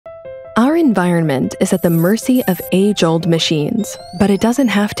Our environment is at the mercy of age-old machines, but it doesn't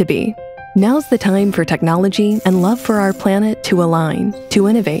have to be. Now's the time for technology and love for our planet to align, to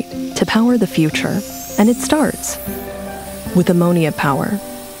innovate, to power the future. And it starts with Ammonia Power.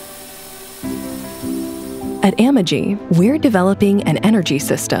 At Amogy, we're developing an energy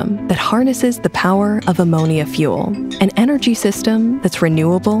system that harnesses the power of ammonia fuel, an energy system that's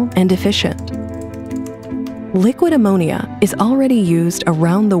renewable and efficient. Liquid ammonia is already used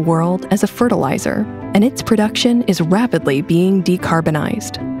around the world as a fertilizer, and its production is rapidly being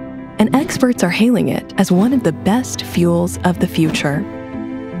decarbonized. And experts are hailing it as one of the best fuels of the future.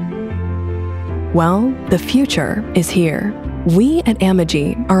 Well, the future is here. We at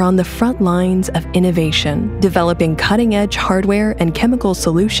Amogy are on the front lines of innovation, developing cutting-edge hardware and chemical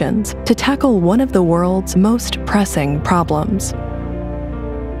solutions to tackle one of the world's most pressing problems.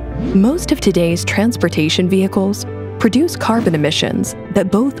 Most of today's transportation vehicles produce carbon emissions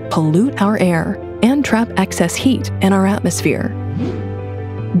that both pollute our air and trap excess heat in our atmosphere.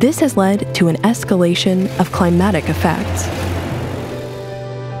 This has led to an escalation of climatic effects.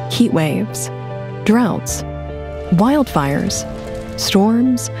 Heat waves, droughts, wildfires,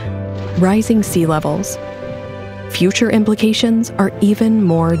 storms, rising sea levels. Future implications are even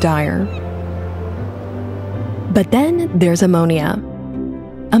more dire. But then there's ammonia.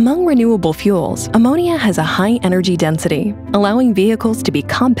 Among renewable fuels, ammonia has a high energy density, allowing vehicles to be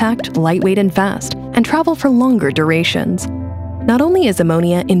compact, lightweight, and fast, and travel for longer durations. Not only is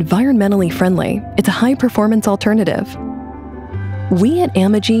ammonia environmentally friendly, it's a high-performance alternative. We at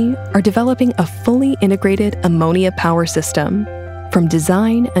Amogy are developing a fully integrated ammonia power system, from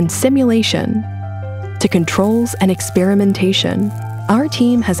design and simulation to controls and experimentation. Our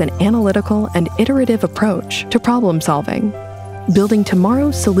team has an analytical and iterative approach to problem solving, building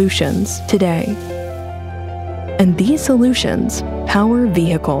tomorrow's solutions today. And these solutions power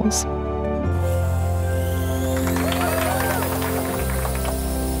vehicles.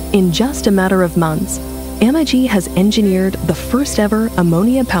 In just a matter of months, Amogy has engineered the first ever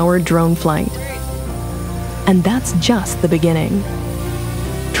ammonia-powered drone flight. And that's just the beginning.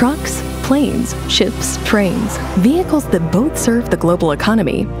 Trucks, planes, ships, trains, vehicles that both serve the global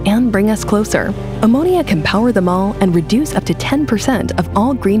economy and bring us closer. Ammonia can power them all and reduce up to 10% of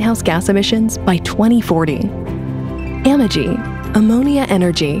all greenhouse gas emissions by 2040. Amogy, ammonia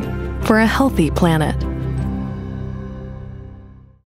energy for a healthy planet.